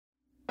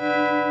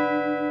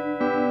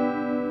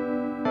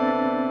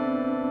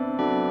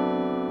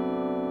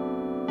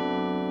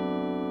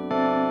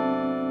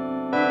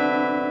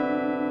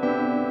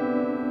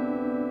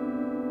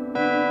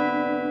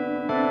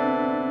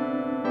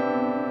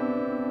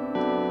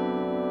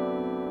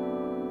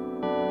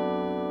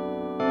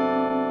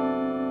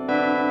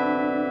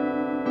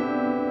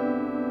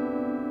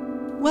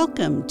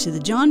Welcome to the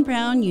John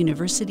Brown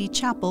University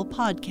Chapel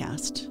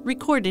podcast,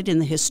 recorded in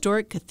the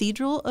historic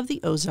Cathedral of the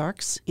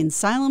Ozarks in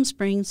Siloam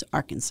Springs,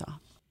 Arkansas.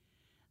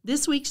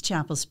 This week's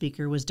chapel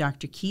speaker was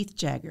Dr. Keith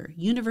Jagger,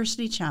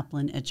 University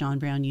Chaplain at John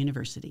Brown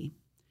University.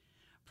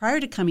 Prior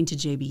to coming to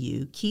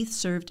JBU, Keith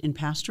served in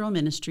pastoral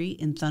ministry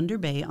in Thunder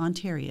Bay,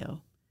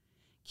 Ontario.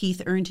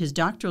 Keith earned his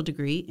doctoral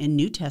degree in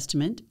New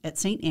Testament at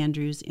St.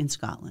 Andrews in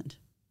Scotland.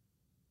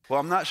 Well,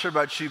 I'm not sure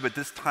about you, but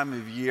this time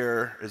of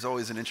year is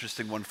always an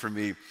interesting one for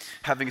me.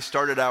 Having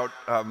started out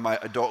my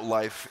adult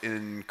life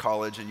in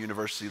college and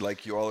university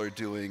like you all are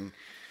doing,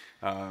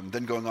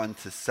 then going on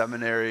to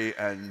seminary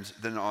and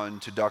then on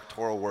to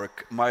doctoral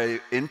work, my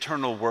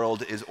internal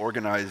world is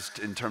organized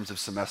in terms of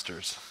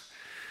semesters.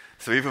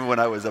 So even when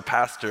I was a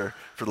pastor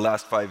for the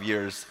last 5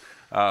 years,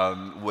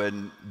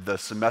 when the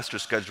semester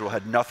schedule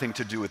had nothing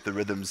to do with the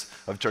rhythms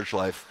of church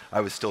life, I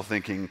was still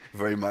thinking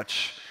very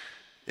much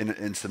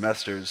in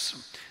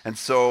semesters. And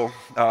so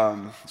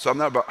I'm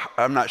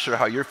not sure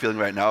how you're feeling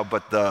right now,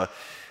 but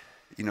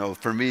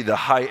for me, the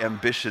high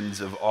ambitions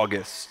of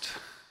August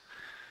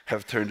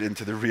have turned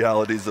into the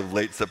realities of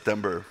late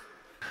September.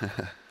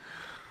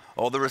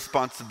 All the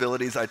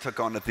responsibilities I took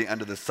on at the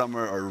end of the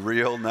summer are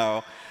real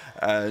now,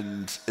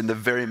 and in the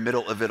very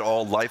middle of it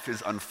all, life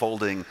is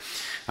unfolding,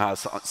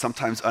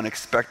 sometimes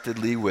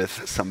unexpectedly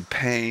with some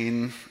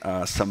pain,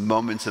 some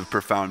moments of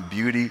profound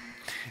beauty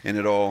in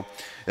it all.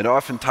 And I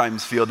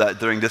oftentimes feel that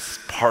during this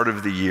part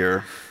of the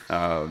year,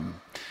 I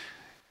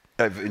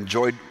have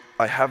enjoyed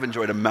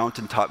a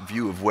mountaintop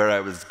view of where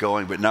I was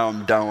going, but now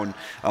I'm down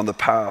on the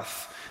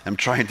path. I'm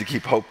trying to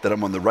keep hope that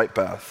I'm on the right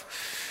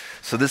path.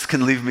 So this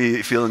can leave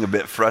me feeling a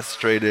bit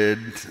frustrated,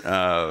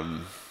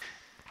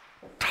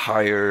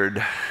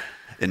 tired,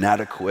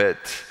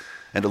 inadequate,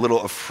 and a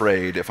little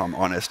afraid, if I'm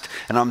honest.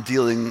 And I'm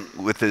dealing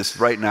with this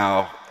right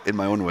now in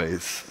my own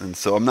ways. And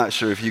so I'm not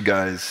sure if you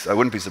guys, I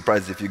wouldn't be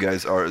surprised if you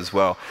guys are as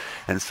well.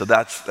 And so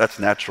that's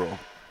natural.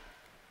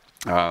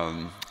 So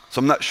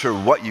I'm not sure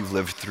what you've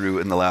lived through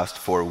in the last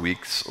 4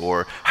 weeks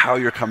or how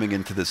you're coming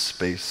into this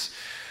space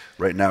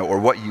right now or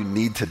what you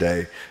need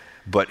today.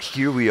 But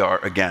here we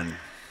are again.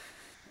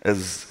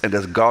 As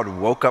God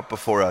woke up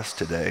before us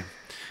today,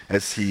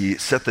 as he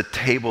set the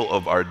table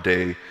of our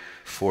day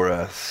for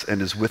us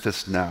and is with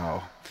us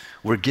now,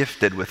 we're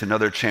gifted with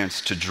another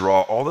chance to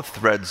draw all the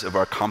threads of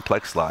our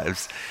complex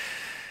lives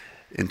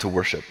into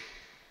worship.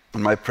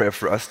 And my prayer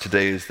for us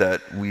today is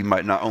that we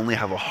might not only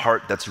have a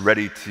heart that's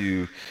ready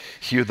to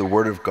hear the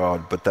word of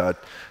God, but that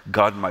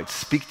God might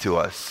speak to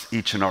us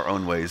each in our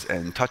own ways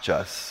and touch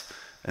us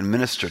and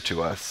minister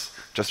to us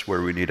just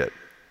where we need it.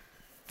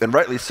 And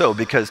rightly so,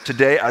 because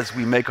today, as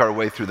we make our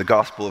way through the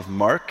Gospel of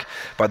Mark,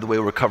 by the way,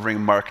 we're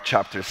covering Mark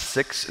chapter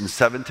 6 and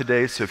 7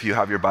 today, so if you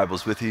have your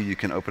Bibles with you, you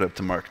can open up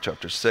to Mark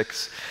chapter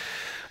 6.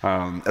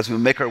 As we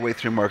make our way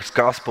through Mark's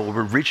Gospel,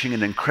 we're reaching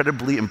an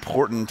incredibly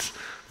important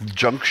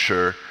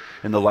juncture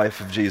in the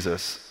life of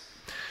Jesus.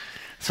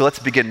 So let's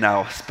begin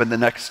now, spend the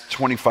next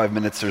 25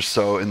 minutes or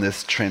so in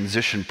this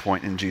transition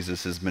point in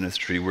Jesus'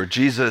 ministry, where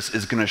Jesus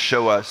is going to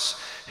show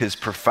us his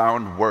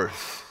profound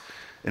worth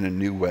in a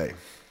new way.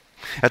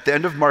 At the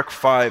end of Mark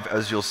 5,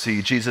 as you'll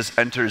see, Jesus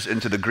enters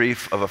into the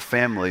grief of a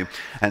family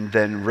and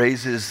then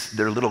raises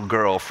their little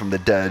girl from the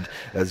dead,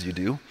 as you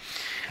do.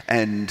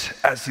 And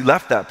as he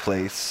left that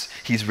place,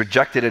 he's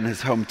rejected in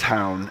his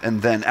hometown.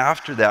 And then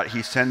after that,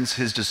 he sends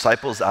his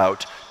disciples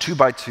out 2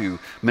 by 2,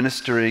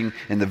 ministering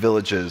in the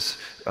villages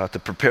to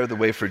prepare the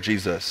way for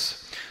Jesus.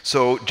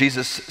 So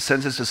Jesus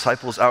sends his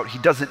disciples out. He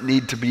doesn't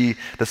need to be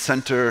the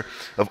center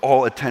of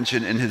all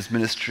attention in his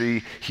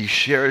ministry. He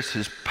shares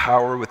his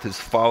power with his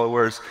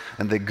followers,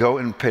 and they go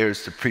in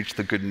pairs to preach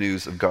the good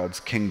news of God's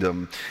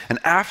kingdom. And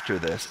after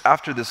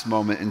this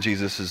moment in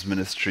Jesus'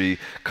 ministry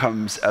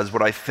comes as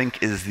what I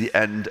think is the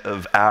end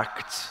of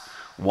Act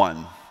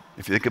 1.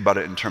 If you think about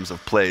it in terms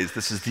of plays,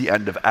 this is the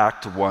end of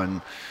Act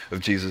 1 of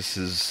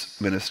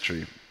Jesus'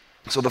 ministry.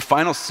 So the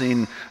final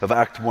scene of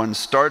Act 1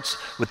 starts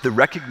with the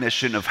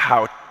recognition of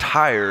how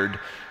tired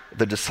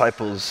the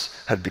disciples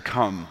had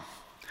become,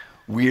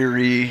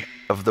 weary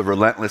of the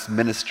relentless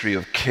ministry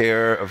of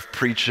care, of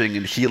preaching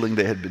and healing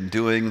they had been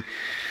doing.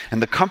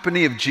 And the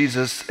company of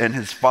Jesus and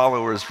his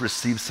followers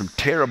received some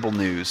terrible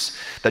news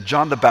that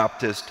John the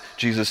Baptist,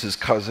 Jesus'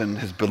 cousin,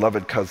 his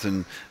beloved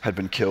cousin, had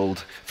been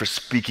killed for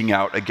speaking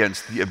out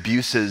against the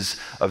abuses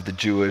of the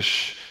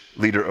Jewish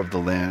leader of the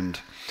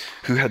land,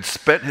 who had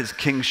spent his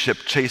kingship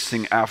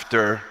chasing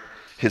after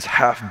his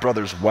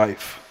half-brother's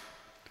wife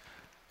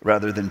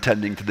rather than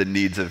tending to the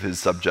needs of his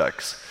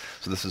subjects.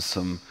 So this is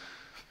some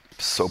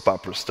soap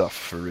opera stuff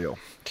for real.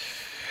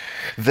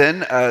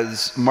 Then,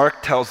 as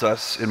Mark tells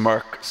us in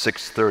Mark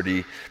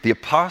 6:30, the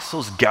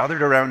apostles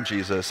gathered around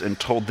Jesus and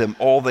told them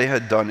all they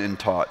had done and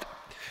taught.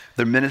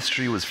 Their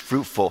ministry was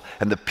fruitful,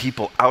 and the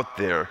people out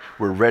there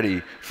were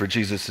ready for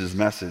Jesus'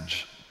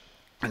 message.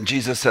 And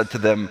Jesus said to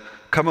them,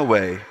 "Come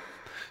away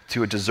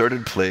to a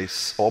deserted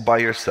place all by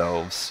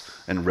yourselves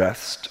and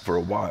rest for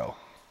a while."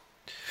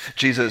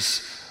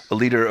 Jesus, a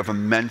leader of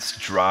immense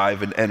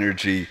drive and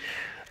energy,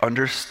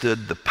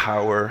 understood the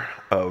power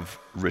of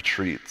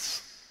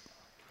retreats.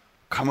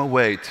 Come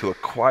away to a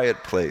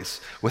quiet place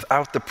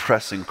without the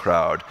pressing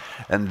crowd,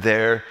 and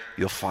there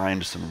you'll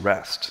find some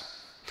rest.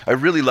 I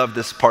really love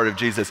this part of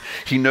Jesus.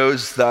 He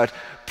knows that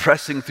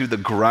pressing through the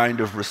grind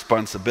of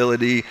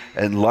responsibility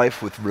and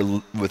life with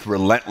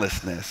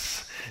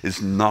relentlessness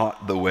is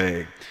not the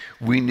way.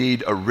 We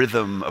need a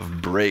rhythm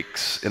of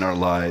breaks in our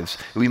lives.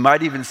 We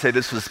might even say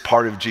this was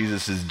part of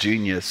Jesus'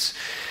 genius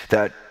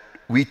that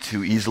we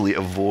too easily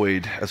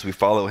avoid as we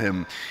follow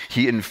him.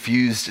 He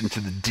infused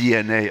into the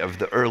DNA of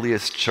the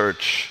earliest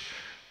church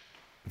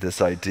this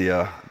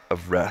idea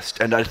of rest.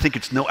 And I think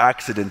it's no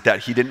accident that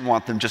he didn't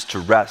want them just to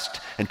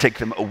rest and take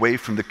them away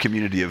from the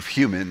community of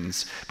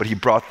humans, but he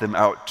brought them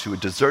out to a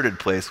deserted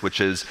place, which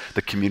is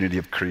the community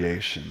of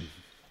creation.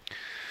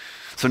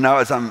 So now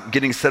as I'm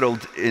getting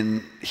settled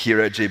in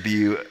here at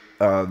JBU,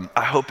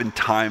 I hope in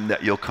time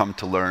that you'll come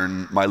to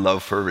learn my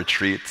love for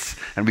retreats,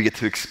 and we get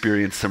to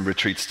experience some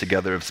retreats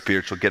together of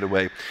spiritual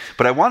getaway.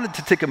 But I wanted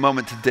to take a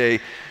moment today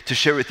to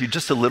share with you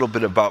just a little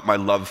bit about my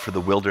love for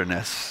the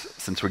wilderness,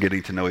 since we're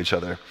getting to know each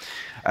other.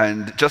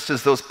 And just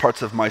as those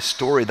parts of my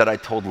story that I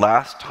told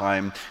last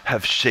time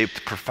have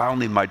shaped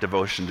profoundly my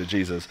devotion to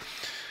Jesus,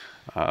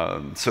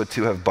 so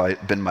too have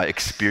been my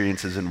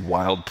experiences in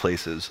wild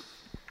places,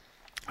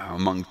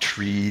 among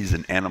trees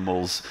and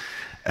animals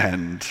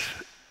and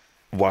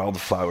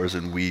wildflowers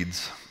and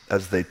weeds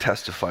as they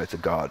testify to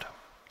God.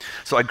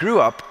 So I grew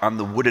up on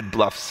the wooded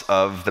bluffs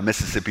of the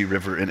Mississippi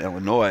River in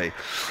Illinois,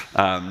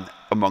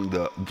 among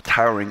the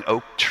towering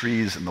oak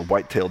trees and the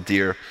white-tailed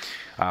deer,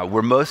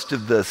 where most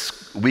of the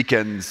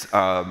weekends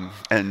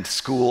and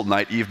school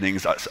night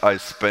evenings I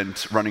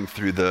spent running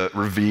through the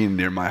ravine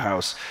near my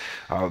house.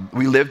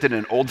 We lived in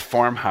an old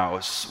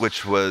farmhouse,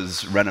 which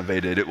was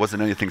renovated. It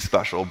wasn't anything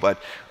special,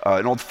 but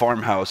an old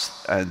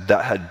farmhouse, and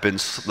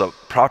the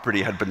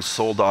property had been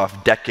sold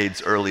off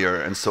decades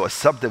earlier, and so a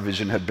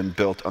subdivision had been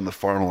built on the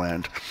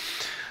farmland.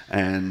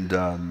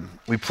 And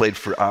we played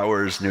for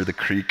hours near the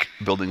creek,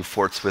 building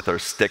forts with our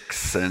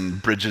sticks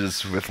and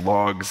bridges with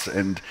logs,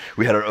 and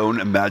we had our own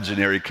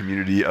imaginary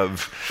community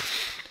of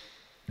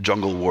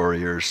jungle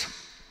warriors.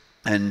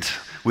 And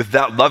with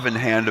that love in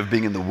hand of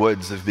being in the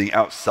woods, of being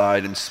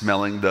outside and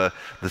smelling the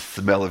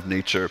smell of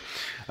nature,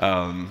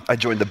 I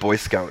joined the Boy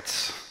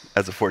Scouts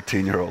as a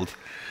 14-year-old.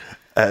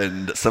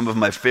 And some of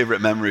my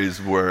favorite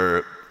memories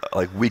were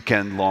like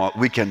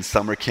weekend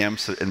summer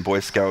camps in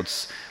Boy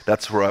Scouts.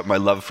 That's where my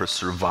love for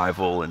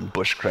survival and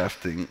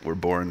bushcrafting were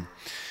born.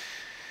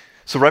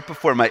 So right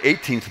before my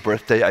 18th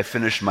birthday, I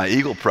finished my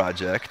Eagle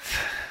project,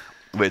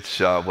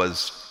 which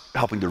was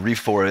helping to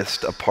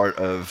reforest a part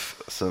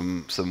of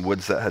some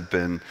woods that had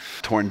been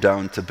torn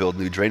down to build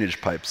new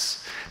drainage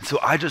pipes. So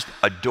I just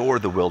adore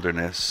the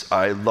wilderness.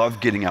 I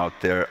love getting out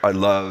there. I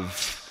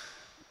love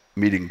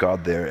meeting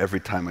God there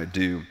every time I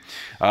do.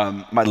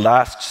 My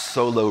last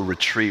solo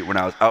retreat when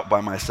I was out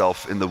by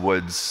myself in the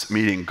woods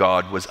meeting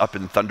God was up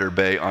in Thunder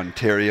Bay,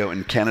 Ontario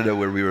in Canada,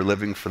 where we were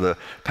living for the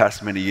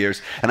past many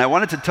years. And I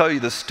wanted to tell you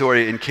this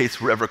story in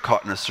case we're ever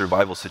caught in a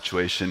survival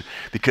situation,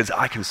 because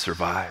I can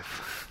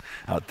survive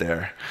out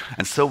there.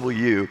 And so will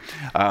you,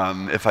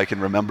 if I can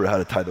remember how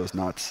to tie those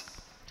knots.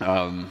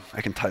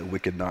 I can tie a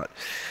wicked knot.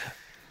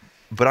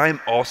 But I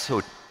am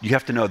also, you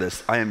have to know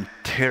this, I am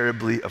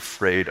terribly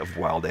afraid of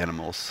wild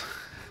animals.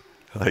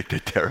 Like, they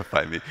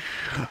terrify me.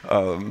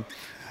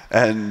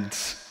 And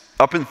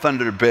up in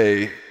Thunder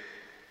Bay,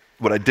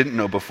 what I didn't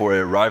know before I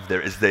arrived there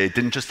is they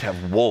didn't just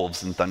have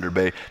wolves in Thunder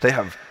Bay, they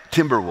have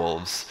timber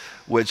wolves,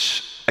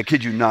 which, I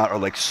kid you not, are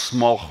like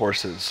small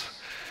horses.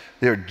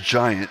 They're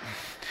giant.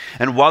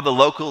 And while the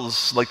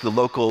locals, like the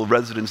local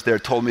residents there,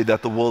 told me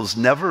that the wolves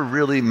never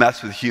really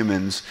mess with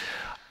humans,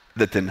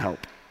 that didn't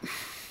help.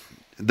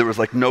 There was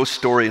like no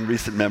story in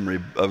recent memory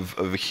of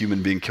a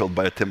human being killed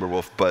by a timber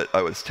wolf, but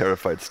I was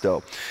terrified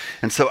still.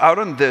 And so out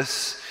on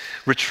this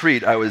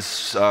retreat, I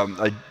was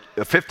a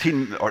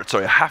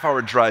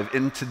half-hour drive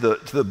into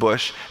the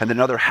bush, and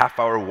another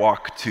half-hour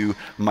walk to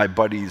my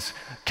buddy's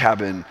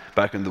cabin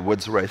back in the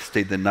woods where I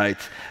stayed the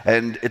night.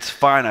 And it's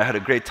fine, I had a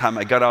great time.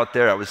 I got out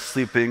there, I was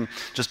sleeping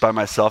just by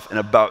myself, and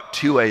about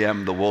 2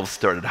 a.m. the wolves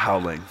started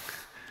howling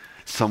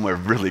somewhere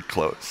really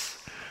close.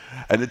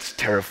 And it's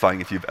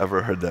terrifying if you've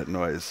ever heard that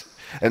noise.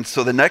 And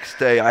so the next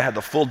day, I had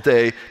the full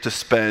day to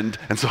spend,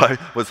 and so I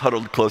was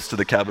huddled close to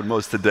the cabin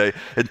most of the day.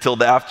 Until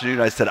the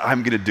afternoon, I said,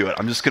 I'm going to do it.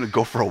 I'm just going to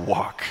go for a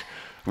walk.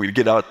 I'm going to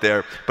get out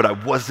there, but I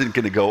wasn't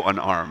going to go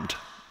unarmed.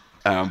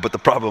 But the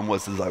problem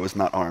was I was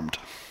not armed.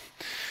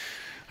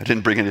 I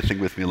didn't bring anything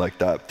with me like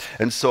that.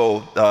 And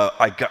so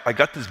I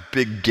got this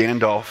big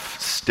Gandalf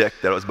stick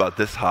that was about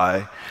this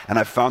high, and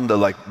I found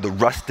the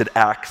rusted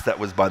axe that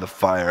was by the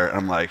fire. And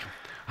I'm like,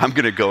 I'm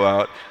going to go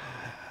out,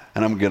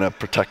 and I'm going to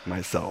protect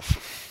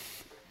myself.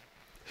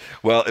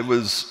 Well, it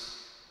was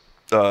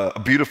a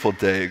beautiful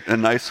day, a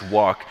nice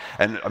walk,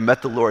 and I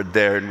met the Lord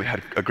there, and we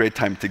had a great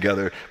time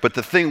together. But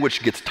the thing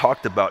which gets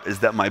talked about is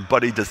that my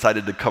buddy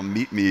decided to come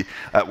meet me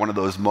at one of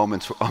those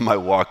moments on my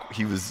walk.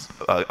 He was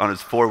on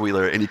his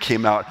four-wheeler, and he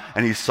came out,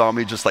 and he saw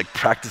me just like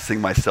practicing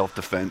my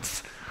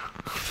self-defense.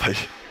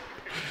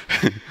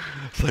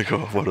 It's like,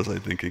 oh, what was I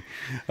thinking?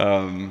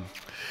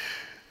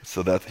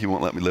 so that he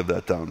won't let me live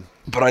that down.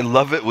 But I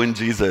love it when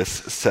Jesus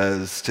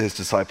says to his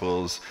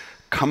disciples,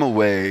 come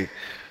away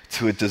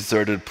to a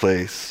deserted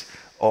place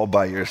all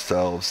by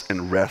yourselves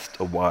and rest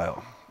a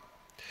while.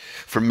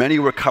 For many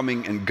were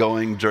coming and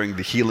going during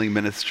the healing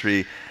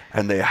ministry,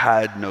 and they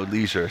had no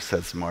leisure,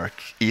 says Mark,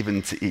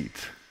 even to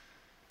eat.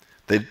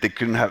 They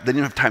didn't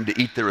have time to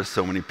eat. There were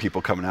so many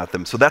people coming at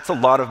them. So that's a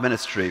lot of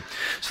ministry.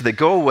 So they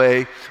go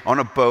away on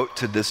a boat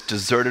to this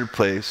deserted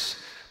place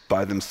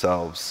by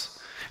themselves.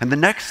 And the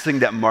next thing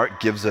that Mark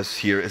gives us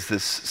here is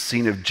this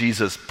scene of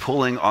Jesus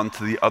pulling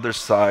onto the other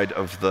side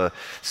of the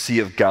Sea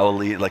of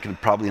Galilee,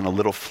 probably in a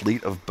little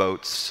fleet of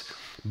boats.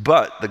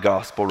 But, the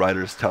gospel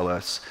writers tell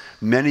us,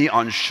 many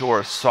on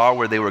shore saw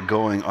where they were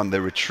going on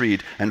their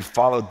retreat and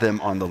followed them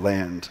on the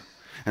land.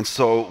 And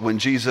so when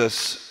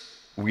Jesus,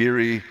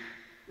 weary,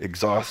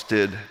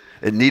 exhausted,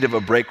 in need of a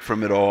break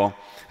from it all,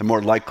 and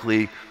more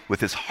likely with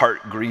his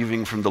heart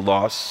grieving from the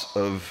loss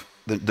of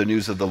the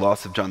news of the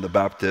loss of John the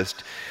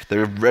Baptist,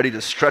 they're ready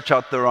to stretch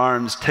out their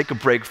arms, take a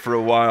break for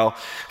a while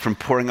from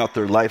pouring out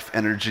their life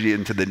energy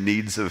into the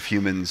needs of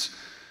humans.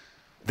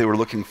 They were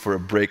looking for a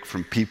break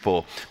from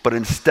people. But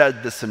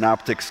instead, the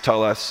synoptics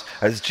tell us,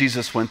 as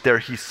Jesus went there,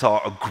 he saw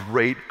a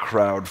great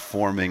crowd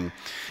forming.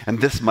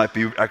 And this might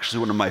be actually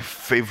one of my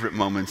favorite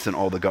moments in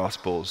all the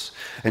Gospels.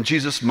 And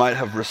Jesus might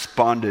have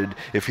responded,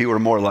 if he were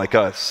more like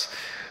us,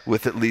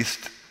 with at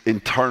least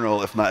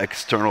internal, if not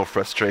external,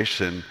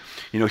 frustration.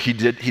 You know, he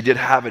did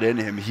have it in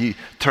him. He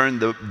turned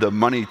the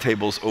money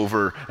tables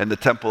over in the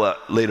temple at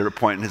a later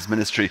point in his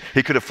ministry.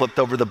 He could have flipped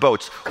over the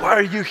boats. Why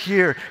are you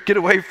here? Get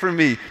away from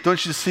me.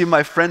 Don't you see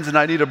my friends and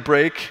I need a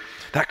break?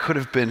 That could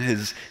have been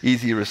his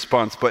easy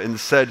response. But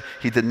instead,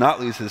 he did not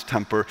lose his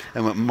temper.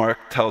 And what Mark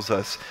tells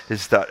us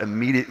is that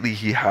immediately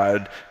he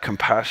had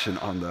compassion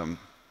on them.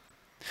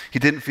 He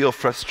didn't feel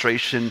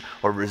frustration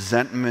or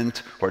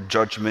resentment or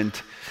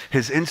judgment.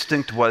 His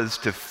instinct was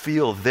to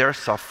feel their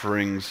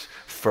sufferings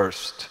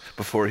first,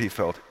 before he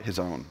felt his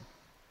own.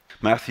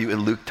 Matthew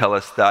and Luke tell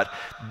us that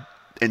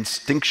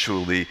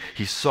instinctually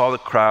he saw the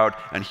crowd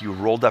and he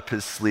rolled up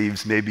his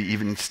sleeves, maybe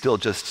even still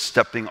just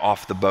stepping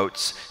off the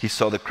boats. He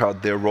saw the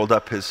crowd there, rolled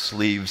up his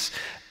sleeves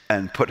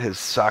and put his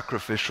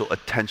sacrificial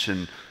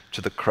attention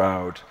to the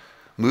crowd,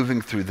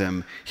 moving through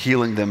them,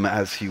 healing them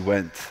as he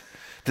went.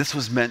 This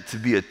was meant to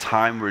be a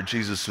time where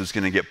Jesus was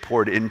going to get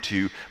poured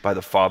into by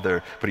the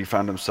Father, but he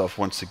found himself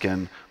once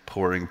again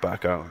pouring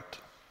back out.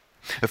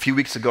 A few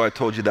weeks ago, I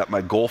told you that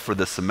my goal for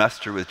this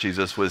semester with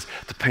Jesus was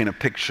to paint a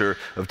picture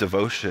of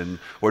devotion,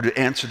 or to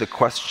answer the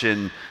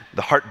question,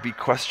 the heartbeat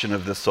question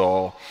of this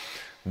all: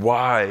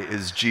 why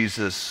is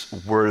Jesus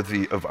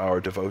worthy of our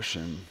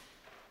devotion?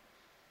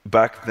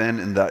 Back then,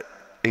 in that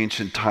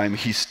ancient time,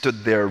 he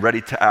stood there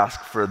ready to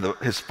ask for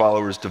his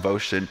followers'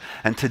 devotion,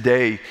 and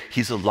today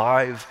he's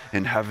alive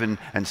in heaven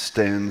and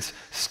stands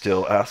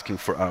still asking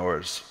for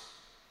ours.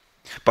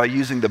 By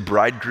using the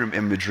bridegroom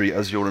imagery,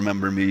 as you'll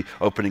remember me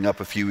opening up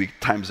a few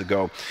times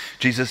ago,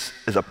 Jesus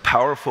is a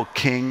powerful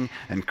king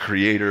and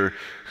creator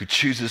who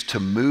chooses to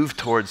move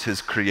towards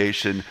his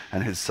creation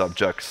and his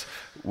subjects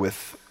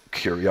with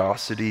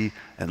curiosity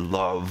and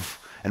love.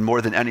 And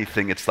more than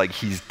anything, it's like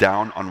he's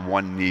down on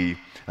one knee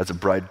as a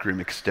bridegroom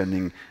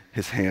extending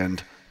his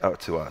hand out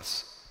to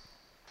us.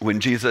 When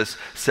Jesus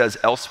says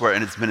elsewhere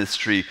in his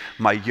ministry,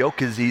 "My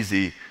yoke is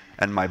easy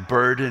and my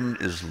burden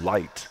is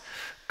light.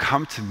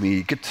 Come to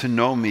me, get to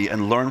know me,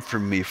 and learn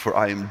from me, for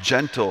I am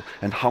gentle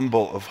and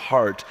humble of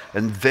heart,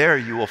 and there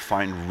you will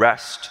find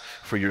rest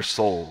for your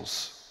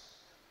souls."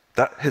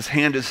 That his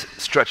hand is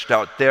stretched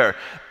out there,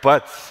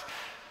 but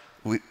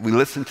we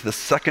listen to the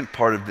second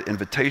part of the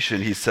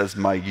invitation. He says,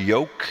 "My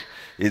yoke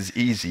is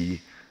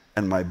easy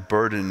and my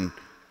burden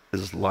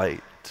is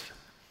light."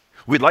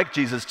 We'd like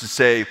Jesus to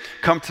say,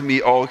 "Come to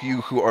me, all you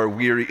who are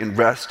weary, and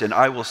rest, and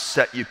I will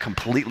set you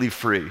completely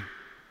free."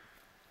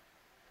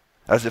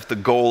 As if the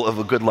goal of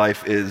a good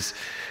life is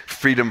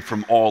freedom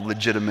from all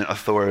legitimate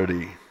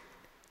authority.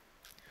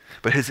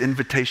 But his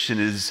invitation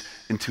is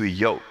into a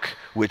yoke,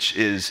 which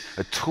is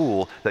a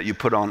tool that you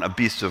put on a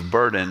beast of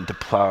burden to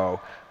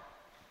plow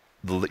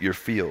your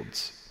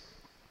fields.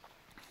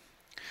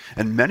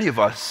 And many of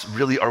us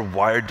really are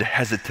wired to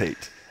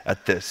hesitate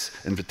at this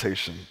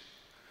invitation,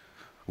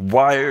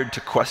 wired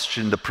to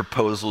question the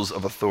proposals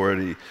of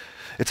authority.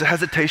 It's a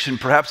hesitation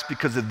perhaps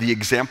because of the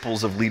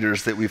examples of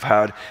leaders that we've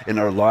had in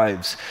our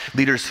lives,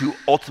 leaders who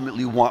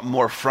ultimately want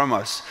more from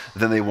us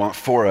than they want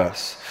for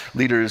us,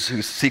 leaders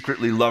who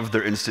secretly love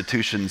their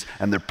institutions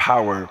and their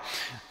power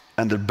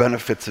and the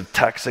benefits of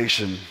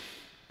taxation.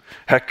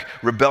 Heck,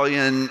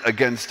 rebellion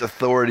against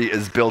authority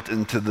is built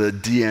into the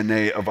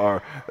DNA of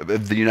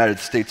the United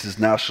States'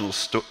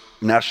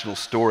 national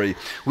story.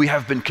 We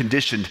have been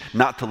conditioned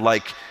not to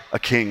like a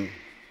king.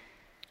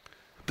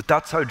 But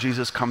that's how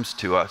Jesus comes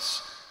to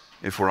us,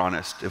 if we're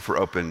honest, if we're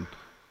open,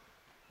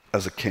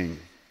 as a king.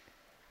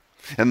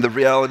 And the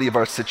reality of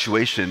our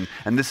situation,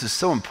 and this is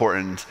so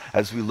important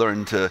as we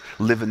learn to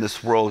live in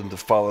this world and to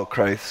follow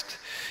Christ,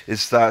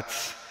 is that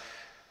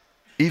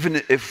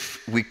even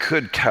if we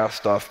could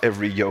cast off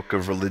every yoke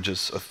of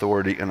religious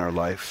authority in our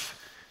life,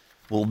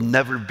 will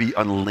never be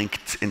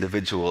unlinked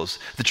individuals.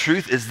 The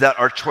truth is that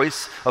our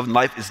choice of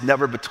life is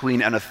never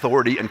between an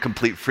authority and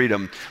complete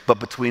freedom, but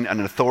between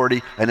an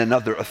authority and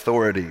another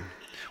authority.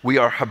 We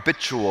are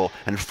habitual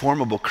and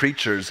formable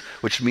creatures,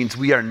 which means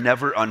we are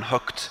never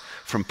unhooked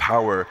from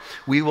power.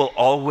 We will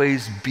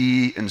always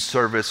be in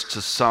service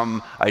to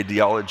some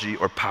ideology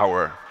or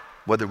power,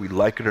 whether we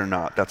like it or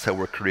not. That's how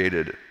we're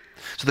created.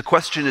 So the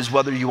question is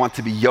whether you want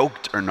to be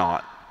yoked or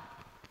not.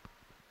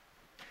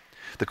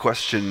 The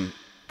question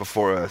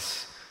before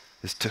us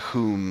is, to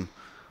whom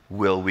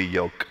will we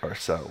yoke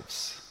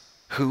ourselves?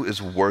 Who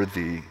is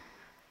worthy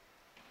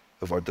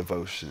of our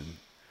devotion?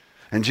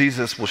 And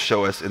Jesus will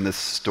show us in this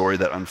story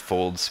that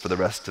unfolds for the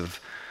rest of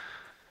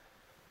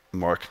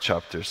Mark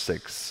chapter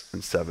 6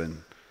 and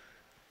 7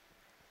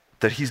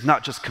 that he's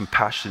not just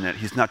compassionate,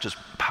 he's not just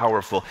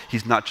powerful,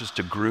 he's not just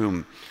a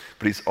groom,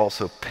 but he's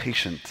also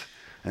patient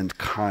and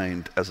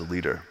kind as a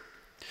leader.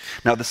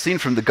 Now, the scene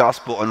from the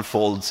gospel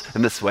unfolds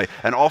in this way,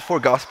 and all four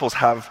gospels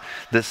have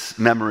this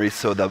memory,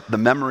 so the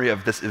memory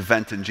of this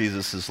event in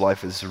Jesus'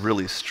 life is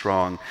really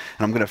strong.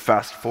 And I'm going to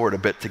fast forward a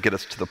bit to get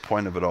us to the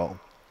point of it all.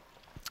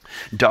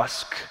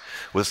 Dusk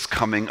was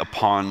coming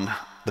upon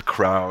the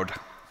crowd,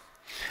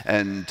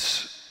 and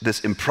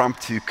this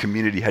impromptu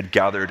community had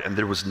gathered, and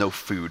there was no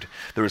food.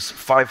 There was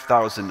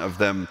 5,000 of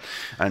them,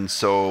 and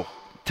so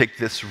take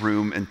this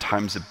room and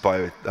times it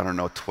by,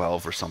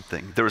 12 or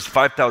something. There was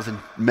 5,000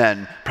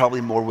 men, probably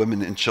more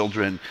women and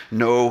children.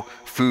 No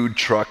food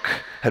truck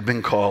had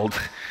been called.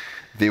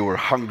 They were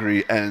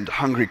hungry, and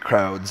hungry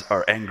crowds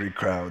are angry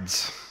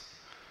crowds.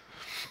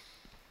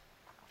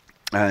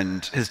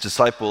 And his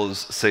disciples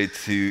say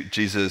to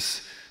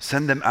Jesus,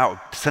 send them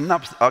out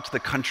to the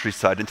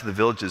countryside, into the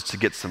villages to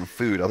get some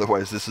food.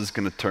 Otherwise, this is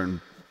going to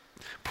turn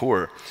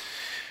poor.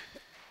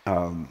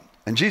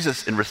 And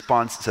Jesus, in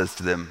response, says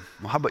to them,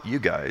 well, how about you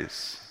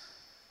guys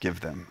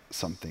give them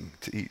something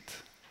to eat?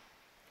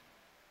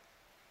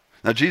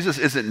 Now, Jesus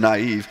isn't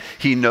naive.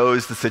 He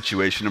knows the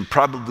situation and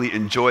probably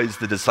enjoys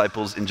the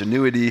disciples'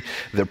 ingenuity,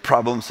 their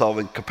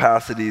problem-solving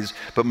capacities.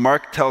 But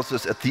Mark tells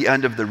us at the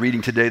end of the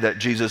reading today that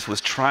Jesus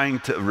was trying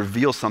to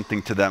reveal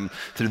something to them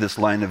through this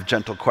line of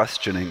gentle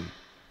questioning.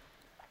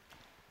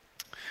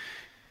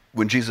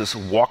 When Jesus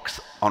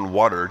walks on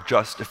water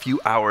just a few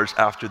hours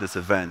after this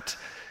event,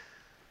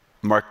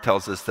 Mark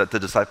tells us that the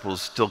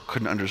disciples still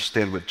couldn't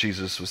understand what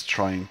Jesus was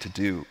trying to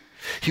do.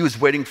 He was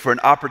waiting for an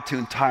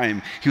opportune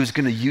time. He was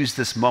going to use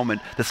this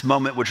moment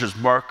which was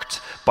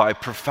marked by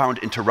profound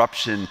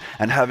interruption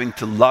and having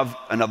to love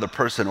another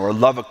person or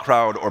love a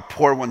crowd or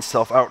pour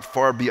oneself out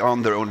far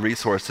beyond their own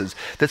resources.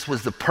 This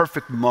was the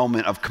perfect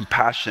moment of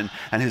compassion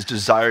and his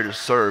desire to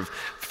serve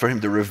for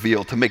him to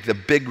reveal, to make the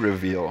big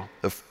reveal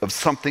of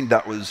something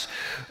that was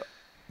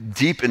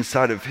deep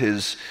inside of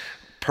his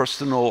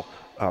personal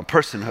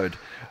personhood.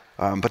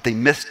 But they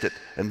missed it,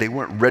 and they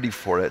weren't ready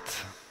for it.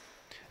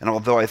 And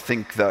although I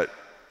think that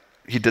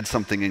he did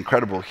something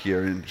incredible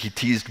here, and he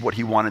teased what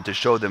he wanted to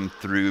show them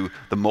through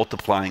the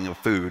multiplying of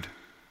food,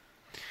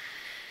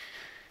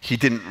 he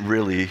didn't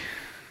really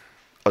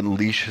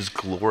unleash his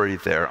glory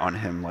there on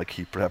him like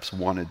he perhaps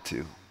wanted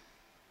to.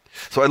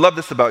 So I love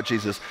this about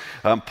Jesus.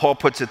 Paul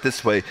puts it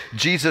this way: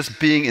 Jesus,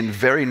 being in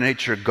very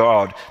nature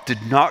God, did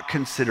not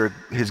consider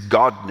his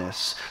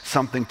godness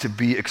something to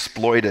be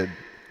exploited,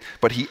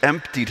 but he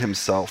emptied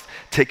himself,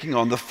 taking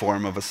on the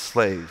form of a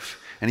slave,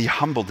 and he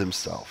humbled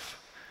himself.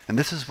 And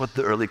this is what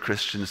the early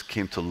Christians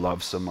came to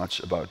love so much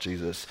about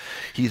Jesus.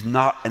 He's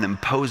not an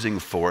imposing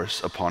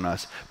force upon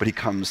us, but he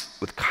comes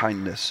with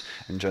kindness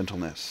and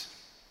gentleness.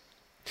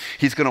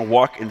 He's going to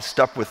walk in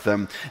step with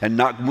them and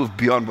not move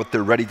beyond what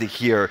they're ready to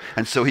hear.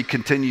 And so he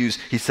continues,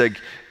 he said,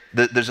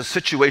 there's a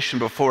situation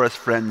before us,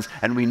 friends,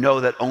 and we know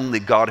that only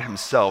God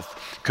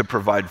himself could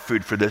provide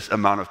food for this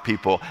amount of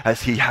people,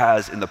 as he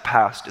has in the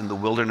past in the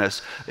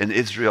wilderness in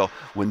Israel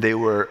when they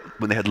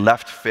had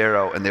left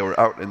Pharaoh and they were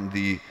out in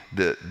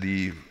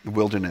the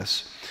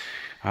wilderness.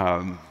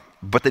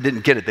 But they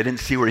didn't get it. They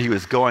didn't see where he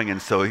was going.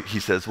 And so he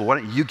says, well, why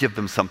don't you give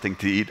them something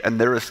to eat? And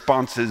their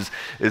response is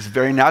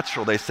very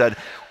natural. They said,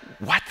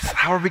 what?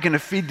 How are we going to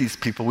feed these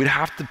people? We'd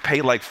have to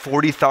pay like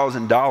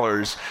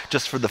 $40,000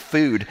 just for the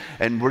food.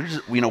 And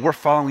we're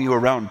following you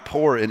around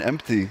poor and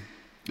empty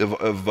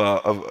of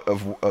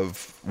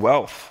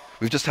wealth.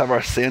 We just have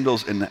our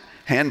sandals and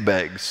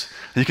handbags.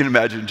 You can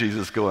imagine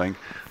Jesus going,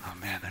 oh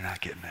man, they're not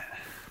getting it.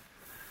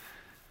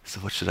 So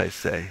what should I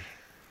say?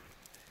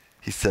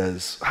 He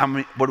says,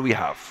 what do we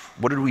have?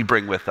 What did we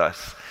bring with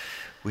us?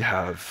 We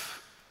have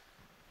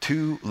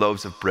 2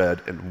 loaves of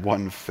bread and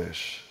 1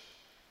 fish.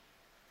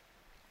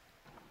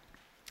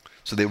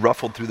 So they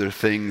ruffled through their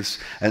things,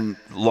 and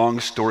long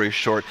story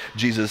short,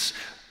 Jesus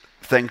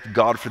thanked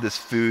God for this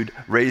food,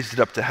 raised it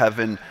up to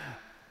heaven,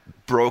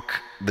 broke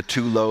the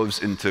 2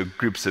 loaves into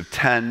groups of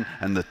 10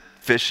 and the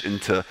fish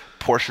into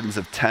portions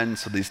of 10,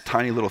 so these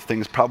tiny little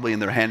things probably in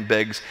their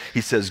handbags.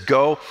 He says,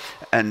 go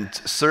and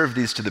serve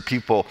these to the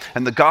people.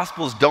 And the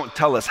Gospels don't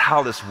tell us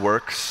how this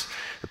works,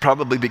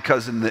 probably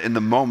because in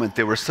the moment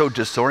they were so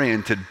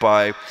disoriented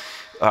by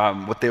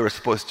what they were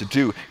supposed to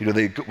do.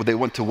 They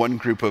went to one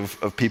group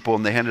of people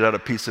and they handed out a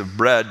piece of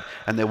bread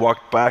and they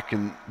walked back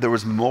and there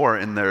was more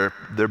in their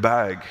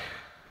bag.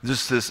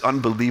 Just this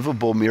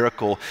unbelievable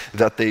miracle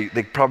that they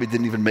probably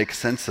didn't even make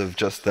sense of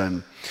just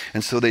then.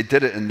 And so they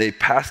did it and they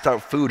passed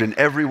out food and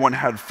everyone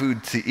had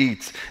food to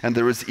eat and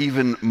there was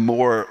even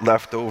more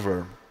left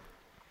over.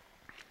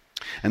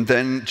 And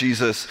then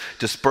Jesus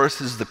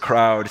disperses the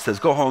crowd. He says,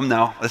 go home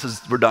now.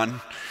 We're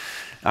done.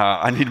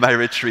 I need my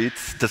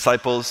retreats.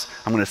 Disciples,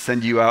 I'm going to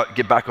send you out.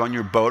 Get back on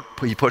your boat.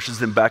 He pushes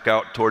them back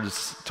out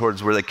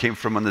towards where they came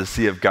from on the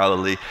Sea of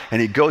Galilee.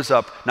 And he goes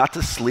up, not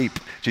to sleep.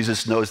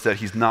 Jesus knows that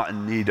he's not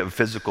in need of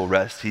physical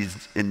rest.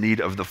 He's in need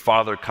of the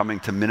Father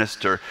coming to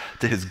minister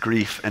to his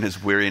grief and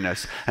his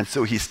weariness. And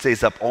so he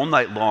stays up all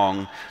night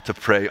long to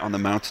pray on the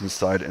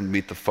mountainside and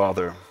meet the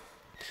Father.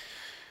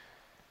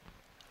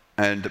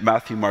 And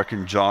Matthew, Mark,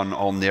 and John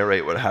all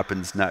narrate what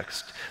happens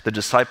next. The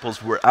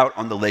disciples were out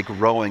on the lake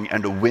rowing,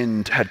 and a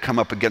wind had come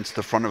up against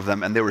the front of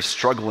them, and they were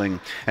struggling.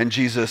 And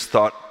Jesus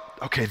thought,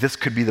 okay, this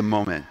could be the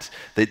moment.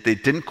 They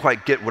didn't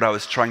quite get what I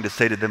was trying to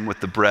say to them with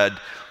the bread,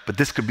 but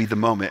this could be the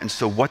moment. And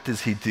so what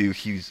does he do?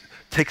 He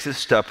takes a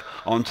step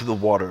onto the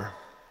water,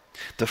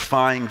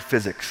 defying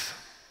physics,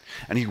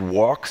 and he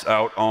walks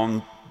out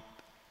on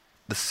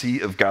the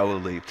Sea of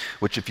Galilee,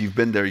 which if you've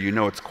been there, you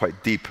know it's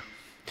quite deep.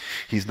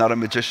 He's not a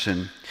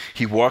magician.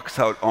 He walks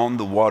out on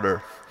the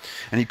water.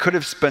 And he could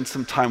have spent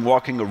some time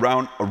walking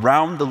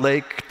around the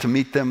lake to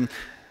meet them,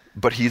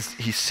 but he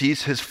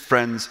sees his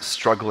friends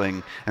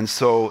struggling. And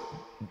so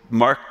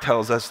Mark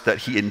tells us that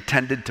he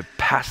intended to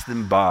pass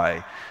them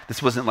by.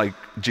 This wasn't like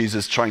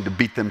Jesus trying to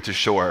beat them to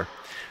shore.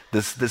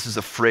 This is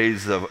a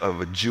phrase of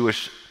a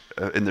Jewish,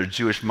 in their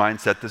Jewish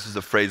mindset, this is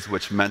a phrase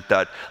which meant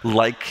that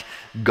like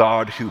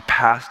God who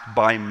passed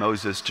by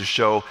Moses to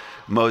show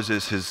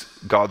Moses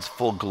God's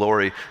full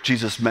glory,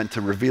 Jesus meant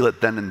to reveal it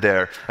then and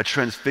there, a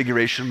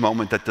transfiguration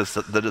moment that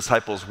the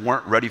disciples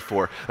weren't ready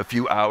for a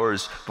few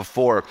hours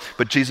before.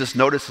 But Jesus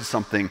notices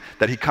something,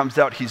 that he comes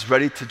out, he's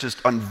ready to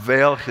just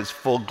unveil his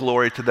full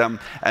glory to them,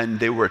 and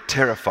they were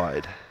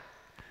terrified.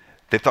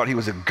 They thought he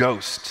was a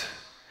ghost.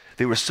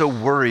 They were so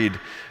worried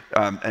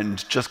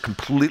and just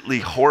completely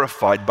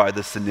horrified by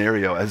the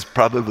scenario, as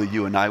probably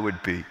you and I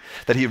would be,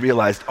 that he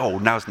realized, oh,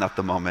 now's not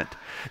the moment.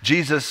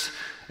 Jesus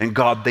and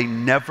God, they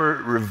never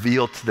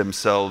reveal to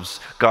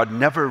themselves. God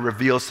never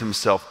reveals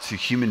himself to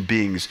human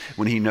beings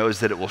when he knows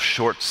that it will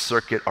short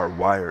circuit our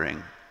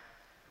wiring,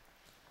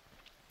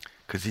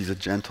 because he's a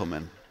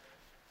gentleman.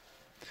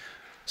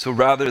 So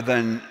rather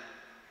than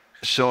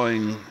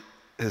showing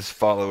his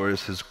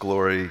followers his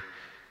glory,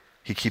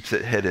 he keeps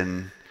it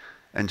hidden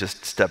and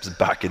just steps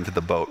back into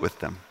the boat with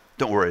them.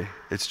 Don't worry,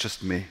 it's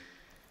just me.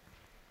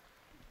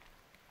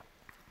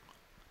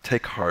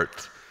 Take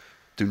heart,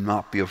 do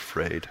not be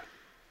afraid.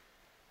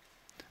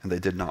 And they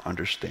did not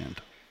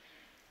understand.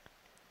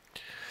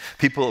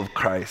 People of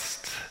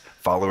Christ,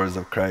 followers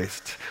of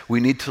Christ, we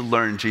need to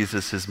learn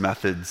Jesus'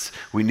 methods.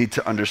 We need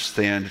to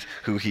understand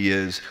who he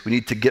is. We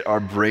need to get our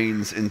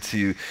brains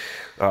into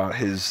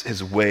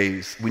his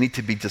ways. We need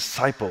to be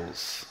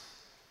disciples.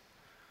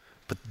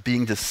 But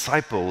being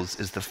disciples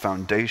is the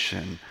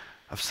foundation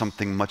of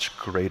something much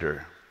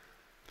greater,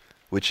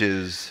 which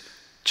is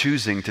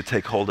choosing to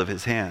take hold of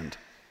his hand,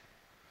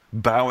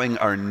 bowing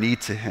our knee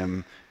to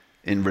him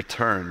in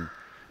return,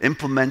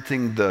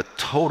 implementing the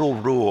total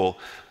rule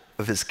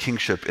of his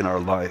kingship in our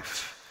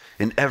life,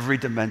 in every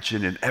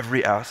dimension, in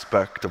every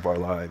aspect of our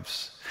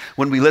lives.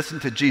 When we listen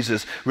to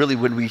Jesus, really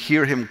when we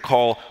hear him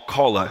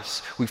call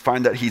us, we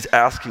find that he's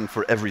asking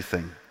for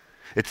everything.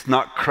 It's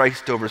not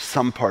Christ over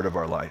some part of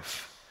our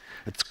life.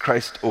 It's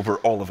Christ over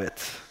all of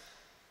it.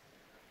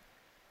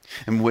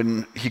 And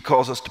when he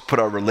calls us to put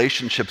our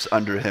relationships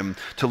under him,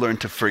 to learn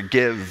to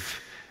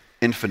forgive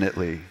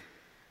infinitely,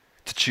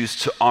 to choose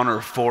to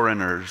honor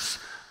foreigners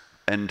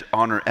and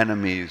honor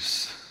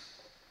enemies,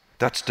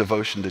 that's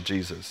devotion to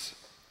Jesus.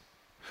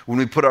 When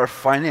we put our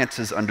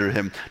finances under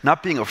him,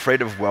 not being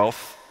afraid of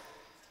wealth,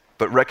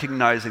 but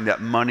recognizing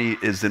that money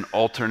is an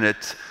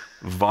alternate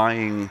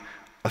vying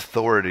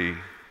authority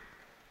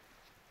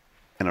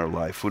in our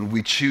life. When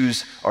we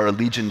choose our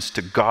allegiance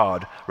to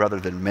God rather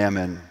than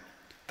mammon,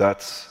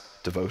 that's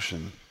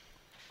devotion.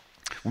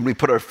 When we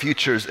put our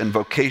futures and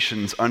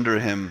vocations under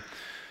him,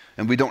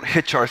 and we don't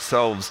hitch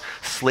ourselves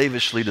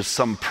slavishly to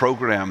some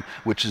program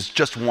which is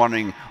just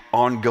wanting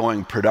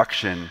ongoing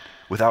production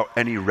without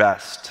any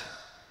rest.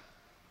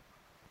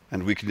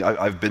 And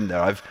I've been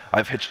there.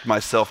 I've hitched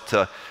myself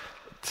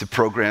to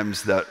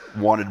programs that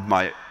wanted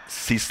my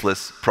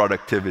ceaseless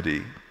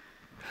productivity.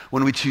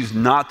 When we choose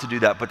not to do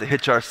that, but to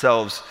hitch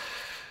ourselves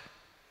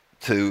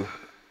to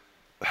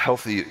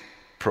healthy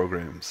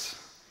programs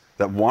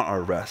that want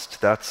our rest,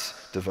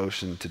 that's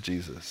devotion to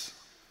Jesus.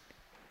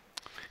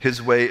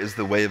 His way is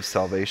the way of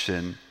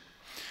salvation,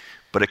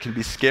 but it can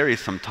be scary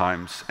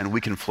sometimes, and we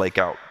can flake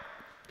out.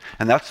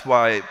 And that's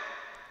why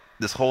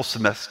this whole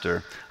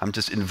semester, I'm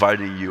just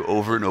inviting you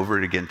over and over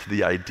again to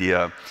the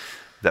idea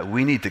that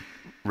we need to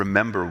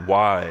remember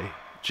why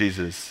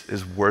Jesus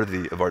is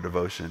worthy of our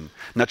devotion,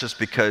 not just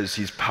because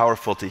he's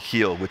powerful to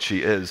heal, which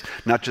he is,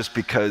 not just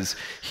because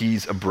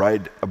he's a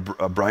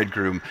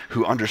bridegroom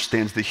who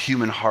understands the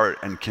human heart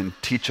and can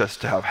teach us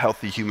to have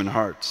healthy human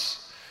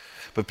hearts,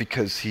 but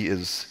because he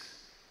is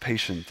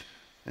patient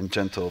and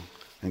gentle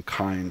and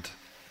kind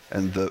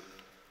and the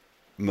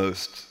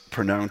most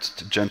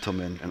pronounced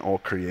gentleman in all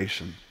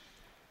creation.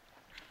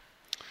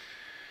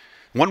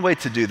 One way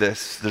to do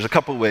this, there's a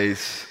couple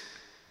ways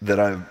that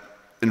I'm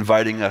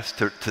inviting us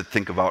to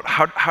think about.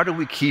 How do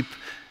we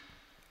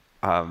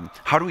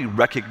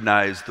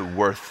recognize the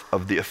worth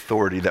of the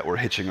authority that we're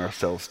hitching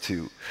ourselves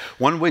to?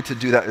 One way to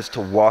do that is to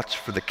watch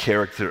for the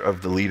character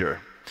of the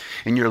leader.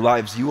 In your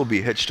lives, you will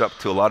be hitched up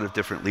to a lot of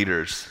different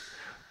leaders.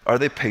 Are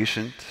they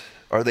patient?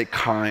 Are they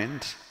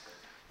kind?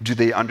 Do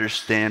they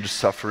understand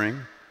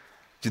suffering?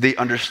 Do they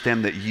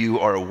understand that you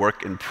are a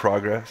work in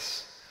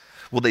progress?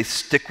 Will they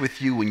stick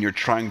with you when you're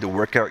trying to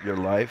work out your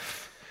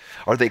life?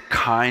 Are they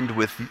kind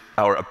with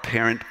our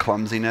apparent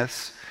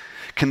clumsiness?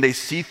 Can they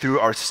see through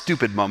our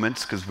stupid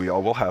moments, because we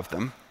all will have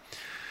them?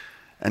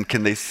 And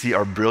can they see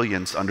our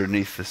brilliance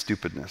underneath the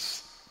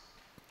stupidness?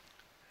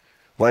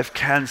 Life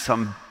can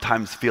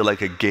sometimes feel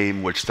like a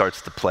game which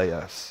starts to play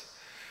us.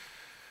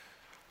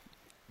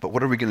 But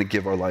what are we going to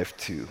give our life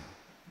to?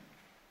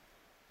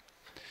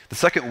 The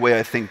second way,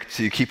 I think,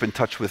 to keep in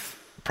touch with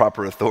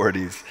proper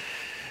authorities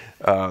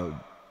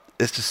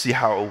is to see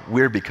how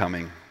we're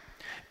becoming.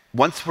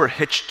 Once we're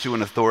hitched to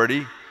an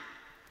authority,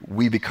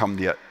 we become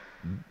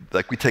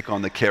we take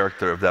on the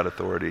character of that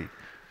authority.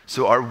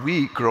 So are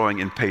we growing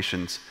in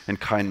patience and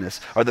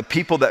kindness? Are the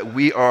people that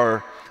we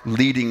are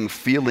leading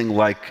feeling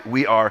like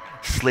we are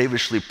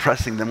slavishly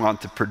pressing them on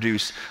to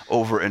produce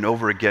over and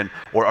over again?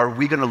 Or are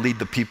we going to lead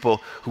the people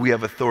who we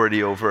have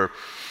authority over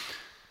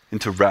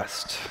into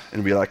rest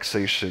and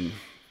relaxation?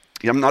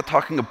 I'm not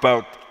talking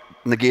about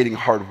negating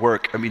hard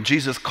work. I mean,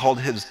 Jesus called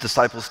his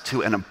disciples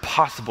to an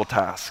impossible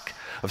task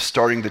of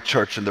starting the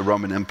church in the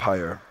Roman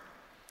Empire.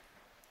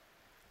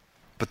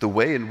 But the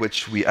way in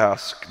which we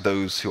ask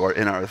those who are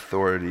in our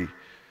authority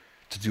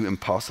to do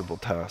impossible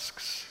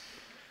tasks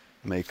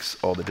makes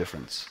all the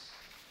difference.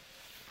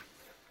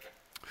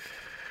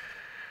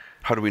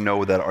 How do we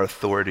know that our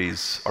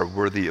authorities are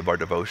worthy of our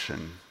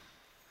devotion?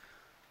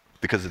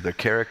 Because of their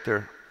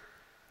character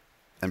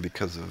and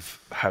because of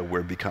how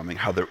we're becoming,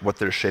 what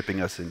they're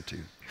shaping us into.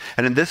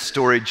 And in this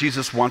story,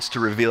 Jesus wants to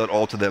reveal it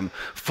all to them,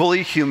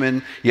 fully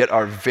human, yet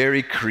our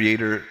very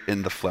creator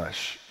in the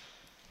flesh.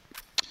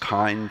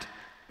 Kind,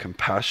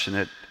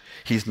 compassionate.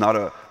 He's not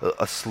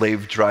a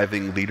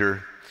slave-driving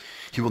leader.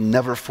 He will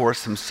never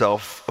force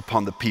himself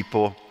upon the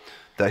people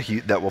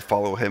that will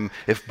follow him,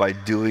 if by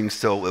doing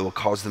so it will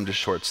cause them to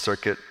short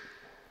circuit.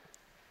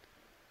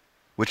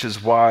 Which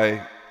is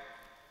why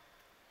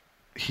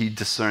he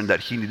discerned that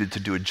he needed to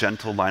do a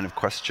gentle line of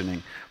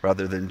questioning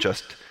rather than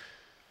just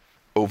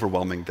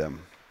overwhelming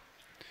them.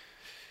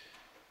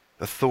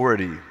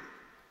 Authority.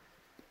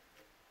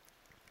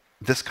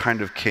 This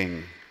kind of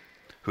king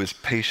who is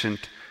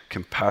patient,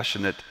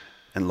 compassionate,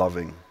 and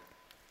loving.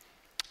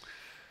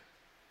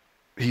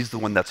 He's the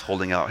one that's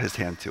holding out his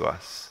hand to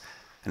us.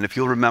 And if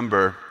you'll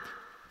remember,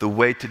 the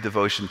way to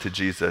devotion to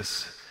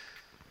Jesus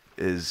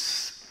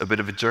is a bit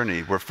of a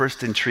journey. We're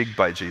first intrigued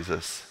by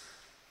Jesus,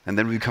 and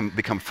then we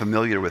become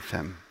familiar with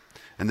him,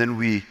 and then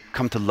we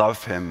come to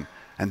love him,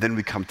 and then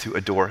we come to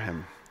adore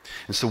him.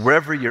 And so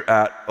wherever you're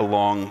at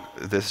along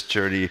this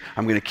journey,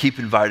 I'm going to keep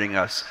inviting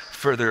us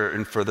further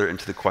and further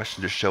into the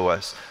question to show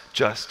us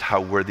just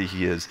how worthy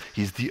he is.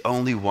 He's the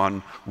only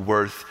one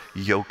worth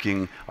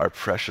yoking our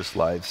precious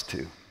lives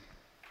to.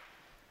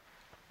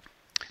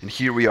 And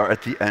here we are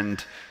at the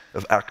end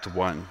of Act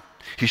 1.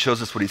 He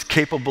shows us what he's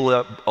capable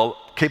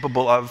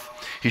of.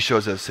 He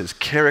shows us his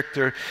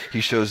character. He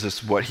shows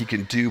us what he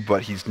can do,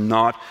 but he's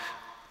not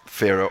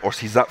Pharaoh, or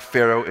he's not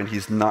Pharaoh and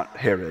he's not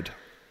Herod.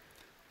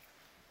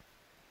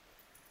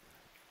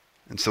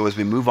 And so as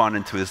we move on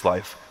into his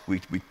life, we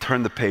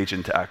turn the page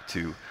into Act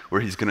 2,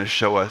 where he's going to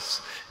show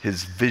us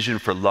his vision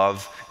for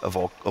love of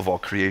all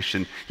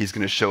creation. He's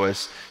going to show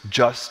us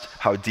just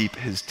how deep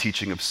his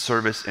teaching of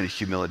service and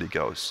humility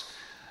goes.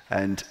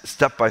 And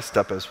step by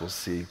step, as we'll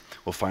see,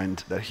 we'll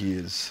find that he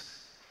is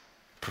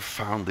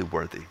profoundly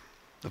worthy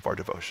of our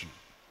devotion.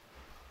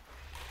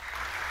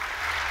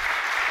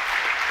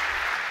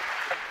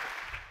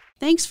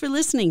 Thanks for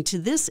listening to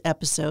this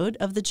episode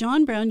of the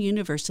John Brown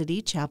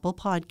University Chapel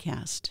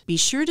Podcast. Be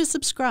sure to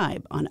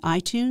subscribe on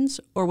iTunes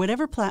or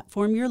whatever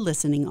platform you're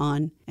listening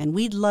on, and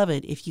we'd love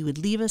it if you would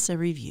leave us a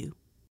review.